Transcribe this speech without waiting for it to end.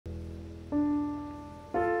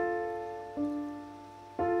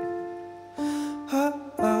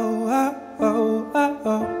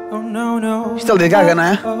é Lady Gaga, não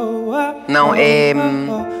é? Não, é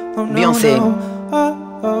Beyoncé.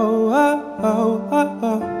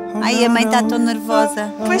 Ai, a mãe está tão nervosa.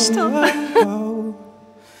 Pois estou.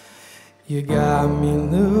 You got me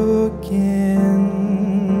looking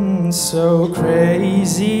so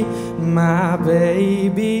crazy, my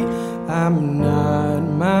baby. I'm not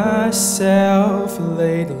myself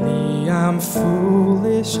lately. I'm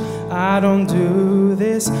foolish, I don't do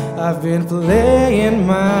this. I've been playing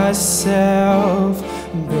myself.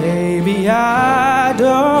 Baby, I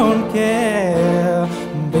don't care.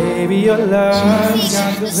 Baby, your love's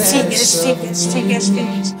got the best of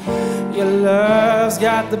me. Your love's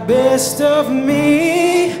got the best of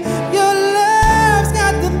me. Your love's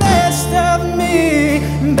got the best of me.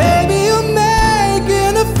 Baby, you're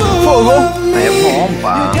making a fool of me. É bom,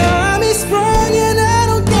 pá. You got me sprung and I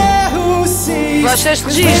don't care who sees. Gostaste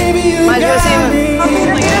disto? Mais assim.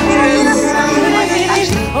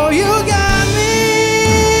 Oh, you got me.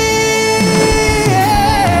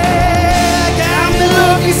 Yeah. Got me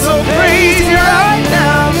looking so crazy right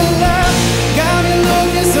now. Your love got me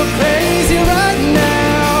looking so crazy right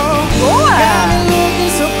now. Got me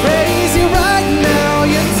looking so crazy right now.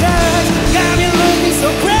 Your touch got me looking so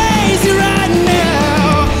crazy right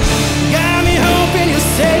now. Got me hoping you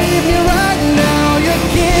save me right now. Your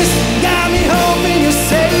kiss got me hoping you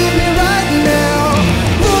save me right now.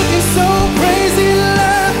 Looking so crazy,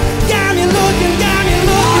 love. Got me looking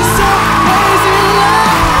so crazy, love.